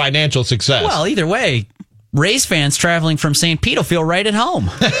for financial success. Well, either way, Rays fans traveling from St. Pete will feel right at home.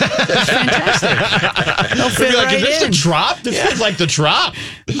 It's fantastic. They'll fit right is this in. the Trop? This feels like the Trop.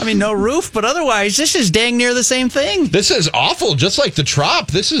 I mean, no roof, but otherwise, this is dang near the same thing. This is awful, just like the Trop.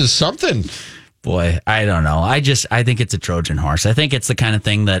 This is something. Boy, I don't know. I think it's a Trojan horse. I think it's the kind of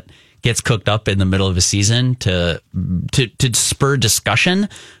thing that gets cooked up in the middle of a season to spur discussion.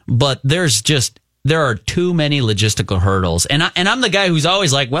 But there are too many logistical hurdles. And I'm the guy who's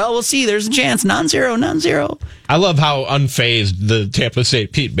always like, well, we'll see. There's a chance. Non-zero. I love how unfazed the Tampa St.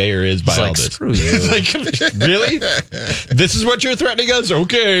 Pete mayor is by all this. Screw you. Like, really? This is what you're threatening us?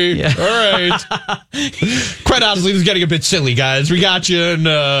 Okay. Yeah. All right. Quite honestly, this is getting a bit silly, guys. We got you,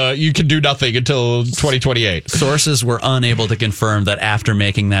 and you can do nothing until 2028. Sources were unable to confirm that after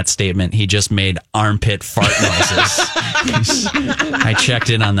making that statement, he just made armpit fart noises. I checked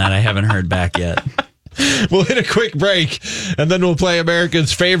in on that. I haven't heard back yet. We'll hit a quick break, and then we'll play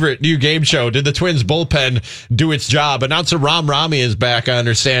America's favorite new game show. Did the Twins bullpen do its job? Announcer Ram Rami is back, I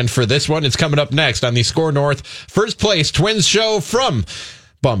understand, for this one. It's coming up next on the Score North First Place Twins show from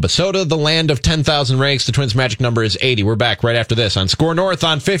Bombasota, the land of 10,000 ranks. The Twins' magic number is 80. We're back right after this on Score North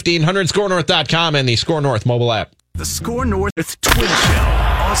on 1500, scorenorth.com, and the Score North mobile app. The Score North Twin Show.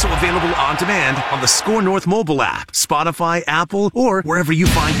 Also available on demand on the Score North mobile app, Spotify, Apple, or wherever you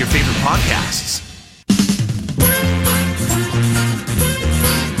find your favorite podcasts.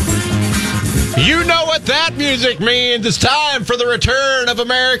 You know what that music means. It's time for the return of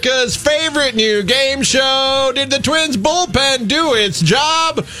America's favorite new game show. Did the Twins bullpen do its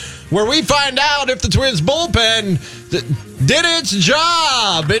job? Where we find out if the Twins bullpen did its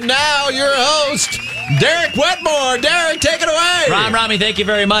job. And now your host, Derek Wetmore. Derek, take it away. Ron Rami, thank you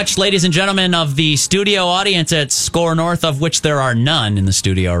very much. Ladies and gentlemen of the studio audience at Score North, of which there are none in the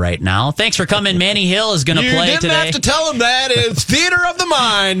studio right now. Thanks for coming. Manny Hill is going to play today. You didn't have to tell him that. It's Theater of the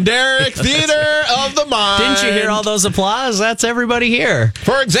Mind, Derek. Theater of the Mind. Didn't you hear all those applause? That's everybody here.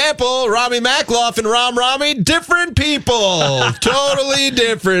 For example, Rami Makloff and Ram Rami, different people. Totally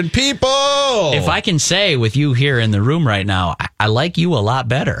different people. If I can say with you here in the room right now, I like you a lot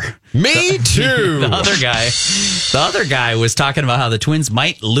better. Me too. The other guy was talking about how the Twins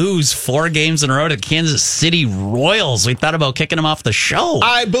might lose 4 games in a row to Kansas City Royals. We thought about kicking him off the show.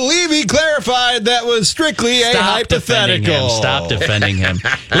 I believe he clarified that was strictly a hypothetical. Stop defending him.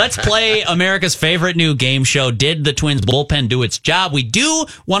 Let's play America's favorite new game show. Did the Twins bullpen do its job? We do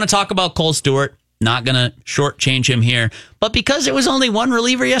want to talk about Cole Stewart. Not going to shortchange him here. But because it was only one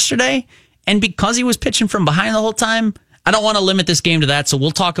reliever yesterday, and because he was pitching from behind the whole time, I don't want to limit this game to that, so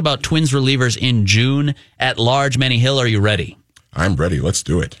we'll talk about Twins relievers in June at large. Manny Hill, are you ready? I'm ready. Let's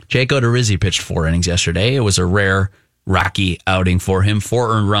do it. Jake Odorizzi pitched 4 innings yesterday. It was a rare, rocky outing for him.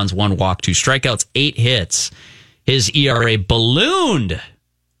 4 earned runs, 1 walk, 2 strikeouts, 8 hits. His ERA ballooned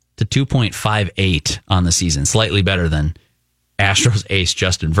to 2.58 on the season, slightly better than Astros ace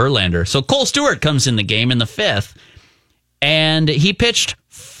Justin Verlander. So Cole Stewart comes in the game in the 5th, and he pitched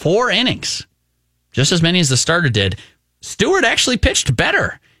 4 innings, just as many as the starter did. Stewart actually pitched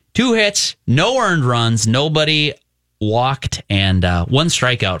better. 2 hits, no earned runs, nobody walked, and 1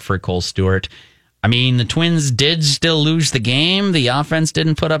 strikeout for Cole Stewart. I mean, the Twins did still lose the game. The offense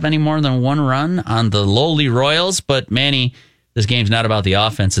didn't put up any more than 1 run on the lowly Royals, but Manny, this game's not about the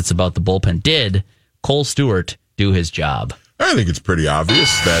offense, it's about the bullpen. Did Cole Stewart do his job? I think it's pretty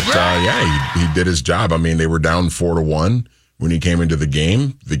obvious that, he did his job. I mean, they were down 4-1. When he came into the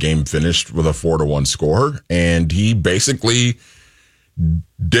game finished with a 4-1 score, and he basically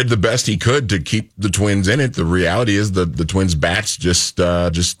did the best he could to keep the Twins in it. The reality is the Twins bats just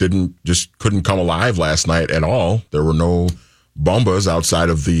couldn't come alive last night at all. There were no bombas outside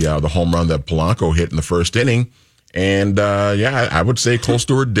of the home run that Polanco hit in the first inning. And I would say Cole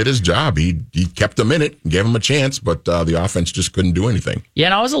Stewart did his job. He kept them in it, gave them a chance, but the offense just couldn't do anything. Yeah,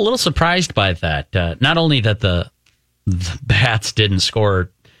 and I was a little surprised by that. Not only that the bats didn't score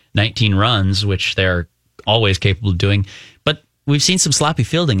 19 runs, which they're always capable of doing, but we've seen some sloppy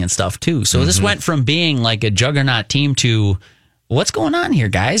fielding and stuff too. So this went from being like a juggernaut team to what's going on here,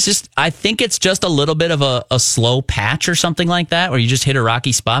 guys? I think it's just a little bit of a slow patch or something like that, where you just hit a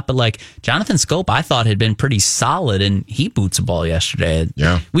rocky spot. But like Jonathan Scope, I thought had been pretty solid, and he boots a ball yesterday.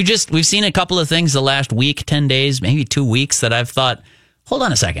 Yeah, we've seen a couple of things the last week, 10 days, maybe 2 weeks that I've thought, hold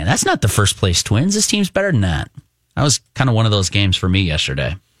on a second, that's not the first place Twins. This team's better than that. That was kind of one of those games for me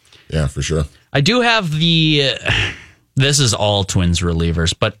yesterday. Yeah, for sure. I do have this is all Twins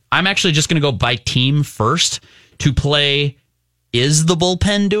relievers, but I'm actually just going to go by team first to play Is the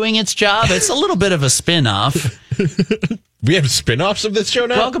Bullpen Doing Its Job? It's a little bit of a spin-off. We have spin-offs of this show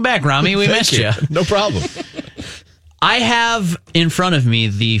now? Welcome back, Rami. We missed you. No problem. I have in front of me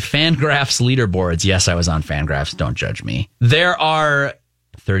the Fangraphs leaderboards. Yes, I was on Fangraphs. Don't judge me. There are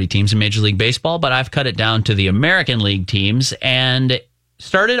 30 teams in Major League Baseball, but I've cut it down to the American League teams and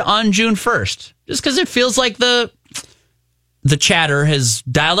started on June 1st, just because it feels like the chatter has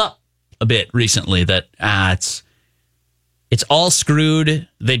dialed up a bit recently that it's all screwed.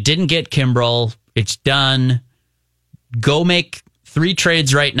 They didn't get Kimbrel. It's done. Go make 3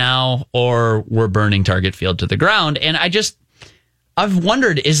 trades right now, or we're burning Target Field to the ground. And I've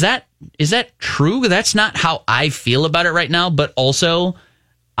wondered, is that true? That's not how I feel about it right now, but also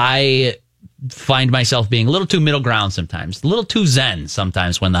I find myself being a little too middle ground sometimes, a little too zen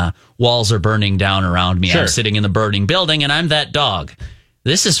sometimes when the walls are burning down around me. Sure. I'm sitting in the burning building and I'm that dog.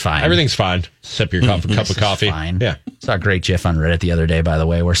 This is fine. Everything's fine. Sip your cup of coffee. Fine. Yeah. Saw a great GIF on Reddit the other day, by the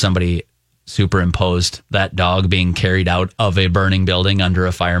way, where somebody superimposed that dog being carried out of a burning building under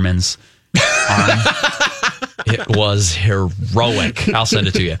a fireman's arm. It was heroic. I'll send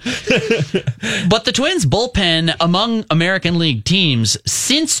it to you. But the Twins bullpen among American League teams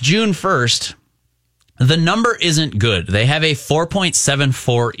since June 1st, the number isn't good. They have a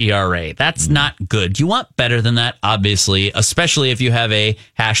 4.74 ERA. That's not good. You want better than that, obviously, especially if you have a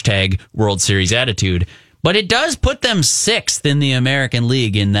hashtag World Series attitude. But it does put them 6th in the American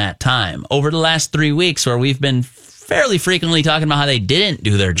League in that time. Over the last 3 weeks, where we've been fairly frequently talking about how they didn't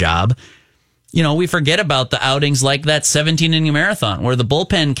do their job, you know, we forget about the outings like that 17-inning marathon where the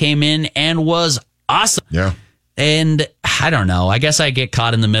bullpen came in and was awesome. Yeah. And I don't know. I guess I get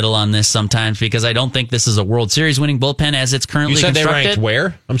caught in the middle on this sometimes because I don't think this is a World Series winning bullpen as it's currently You said constructed. they ranked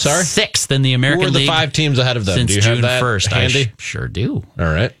where? I'm sorry? 6th in the American Who are the League. 5 teams ahead of them? Since Do you June have that 1st. handy? I sure do. All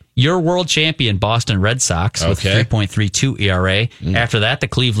right. Your world champion Boston Red Sox with 3.32 ERA. After that, the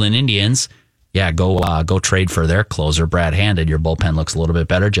Cleveland Indians. Yeah, go trade for their closer, Brad Handed. Your bullpen looks a little bit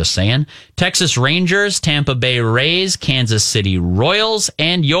better, just saying. Texas Rangers, Tampa Bay Rays, Kansas City Royals,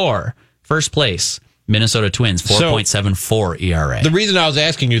 and your first place, Minnesota Twins, 4.74 ERA. The reason I was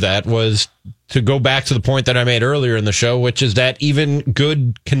asking you that was to go back to the point that I made earlier in the show, which is that even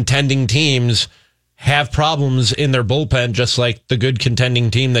good contending teams have problems in their bullpen, just like the good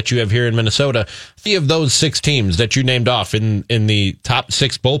contending team that you have here in Minnesota. 3 of those 6 teams that you named off in the top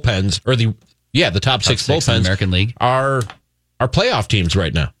 6 bullpens, or the top 6 bullpens in the American League are playoff teams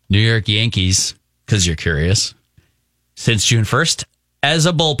right now. New York Yankees, because you're curious, since June 1st, as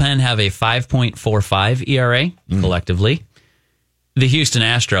a bullpen, have a 5.45 ERA collectively. The Houston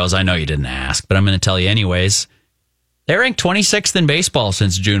Astros, I know you didn't ask, but I'm going to tell you anyways. They ranked 26th in baseball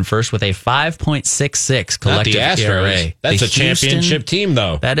since June 1st with a 5.66 collective Not the Astros. ERA. That's The a championship team,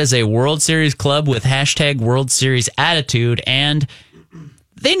 though. That is a World Series club with hashtag World Series attitude, and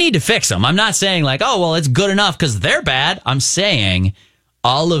they need to fix them. I'm not saying like, oh, well, it's good enough because they're bad. I'm saying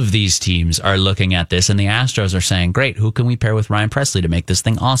all of these teams are looking at this, and the Astros are saying, great, who can we pair with Ryan Presley to make this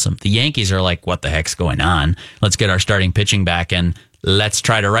thing awesome? The Yankees are like, what the heck's going on? Let's get our starting pitching back, and let's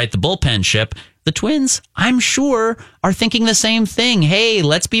try to right the bullpen ship. The Twins, I'm sure, are thinking the same thing. Hey,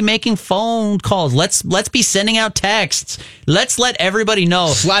 let's be making phone calls. Let's be sending out texts. Let's let everybody know.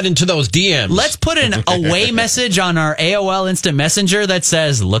 Slide into those DMs. Let's put an away message on our AOL Instant Messenger that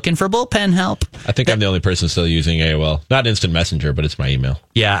says, looking for bullpen help. I think I'm the only person still using AOL. Not Instant Messenger, but it's my email.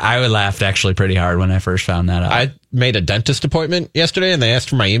 Yeah, I laughed actually pretty hard when I first found that out. I made a dentist appointment yesterday, and they asked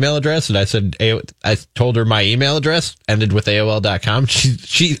for my email address, and I told her my email address ended with AOL.com.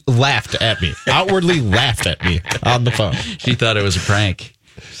 She laughed at me, outwardly laughed at me on the phone. She thought it was a prank.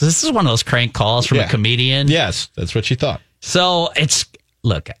 So this is one of those crank calls from a comedian. Yes, that's what she thought. So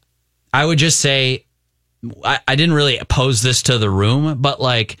look, I would just say, I didn't really pose this to the room, but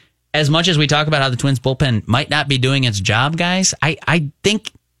like, as much as we talk about how the Twins bullpen might not be doing its job, guys, I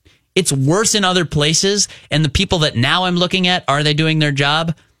think it's worse in other places. And the people that now I'm looking at, are they doing their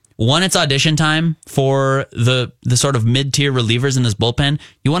job? One, it's audition time for the sort of mid-tier relievers in this bullpen.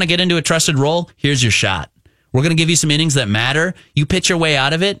 You want to get into a trusted role? Here's your shot. We're going to give you some innings that matter. You pitch your way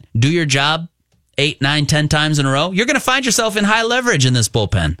out of it. Do your job 8, 9, 10 times in a row. You're going to find yourself in high leverage in this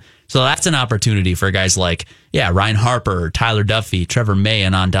bullpen. So that's an opportunity for guys like, Ryan Harper, Tyler Duffy, Trevor May,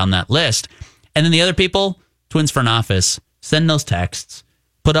 and on down that list. And then the other people, Twins front office, send those texts.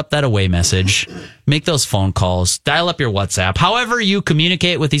 Put up that away message, make those phone calls, dial up your WhatsApp. However you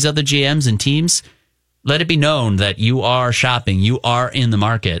communicate with these other GMs and teams, let it be known that you are shopping, you are in the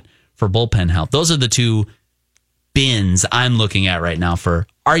market for bullpen help. Those are the 2 bins I'm looking at right now for,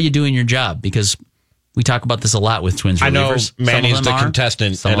 are you doing your job? Because we talk about this a lot with Twins relievers. I know Manny's the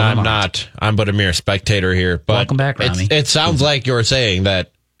contestant, and I'm not. I'm but a mere spectator here. But welcome back, Rami. It sounds like you're saying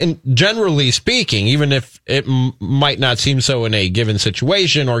that, and generally speaking, even if it might not seem so in a given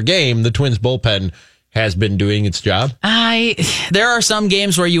situation or game, the Twins bullpen has been doing its job? There are some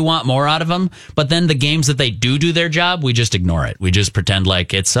games where you want more out of them, but then the games that they do their job, we just ignore it. We just pretend like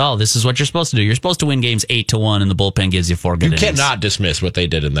this is what you're supposed to do. You're supposed to win games 8-1, and the bullpen gives you 4 good innings. You cannot dismiss what they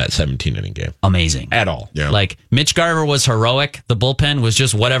did in that 17-inning game. Amazing. At all. Yeah. Like, Mitch Garver was heroic. The bullpen was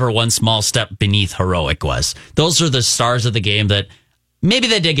just whatever one small step beneath heroic was. Those are the stars of the game that maybe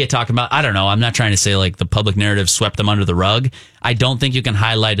they did get talked about. I don't know. I'm not trying to say like the public narrative swept them under the rug. I don't think you can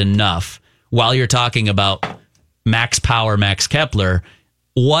highlight enough while you're talking about Max Power, Max Kepler,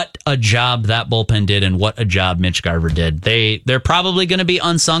 what a job that bullpen did and what a job Mitch Garver did. They're probably going to be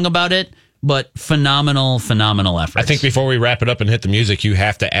unsung about it, but phenomenal efforts. I think before we wrap it up and hit the music, you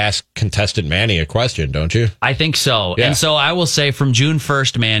have to ask contestant Manny a question, don't you? I think so. Yeah. And so I will say from June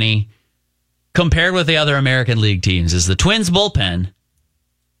 1st, Manny, compared with the other American League teams, is the Twins bullpen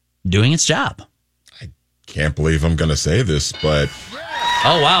doing its job? Can't believe I'm going to say this, but...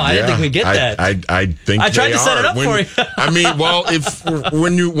 Oh, wow. I didn't think we'd get that. I think I tried they to set it up for you. I mean, well,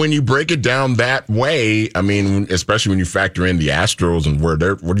 when you break it down that way, I mean, especially when you factor in the Astros and what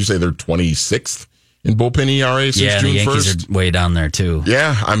do you say, they're 26th in bullpen ERA since June 1st? Yeah, the Yankees are way down there, too.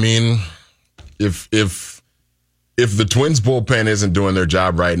 Yeah, I mean, if the Twins bullpen isn't doing their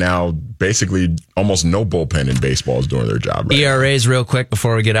job right now, basically almost no bullpen in baseball is doing their job right ERAs real quick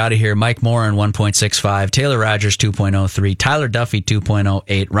before we get out of here. Mike Morin, 1.65. Taylor Rogers, 2.03. Tyler Duffy,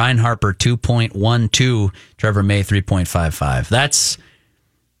 2.08. Ryan Harper, 2.12. Trevor May, 3.55. That's,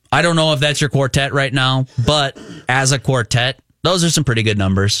 I don't know if that's your quartet right now, but as a quartet, those are some pretty good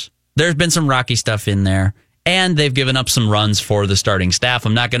numbers. There's been some rocky stuff in there, and they've given up some runs for the starting staff.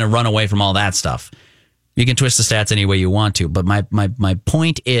 I'm not going to run away from all that stuff. You can twist the stats any way you want to, but my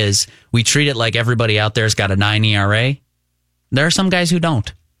point is we treat it like everybody out there's got a 9 ERA. There are some guys who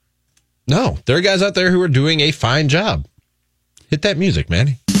don't. No, there are guys out there who are doing a fine job. Hit that music,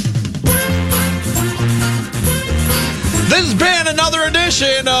 Manny. This has been another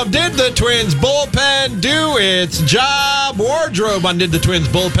edition of Did the Twins Bullpen Do Its Job? Wardrobe on Did the Twins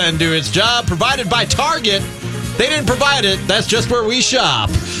Bullpen Do Its Job, provided by Target. They didn't provide it. That's just where we shop.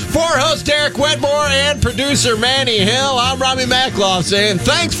 For host Derek Wedmore and producer Manny Hill, I'm Rami Makloff saying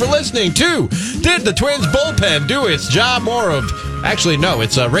thanks for listening to Did the Twins Bullpen Do Its Job? More of... Actually, no,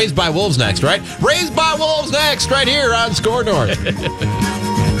 it's Raised by Wolves next, right? Raised by Wolves next, right here on Score North.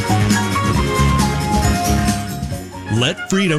 Let freedom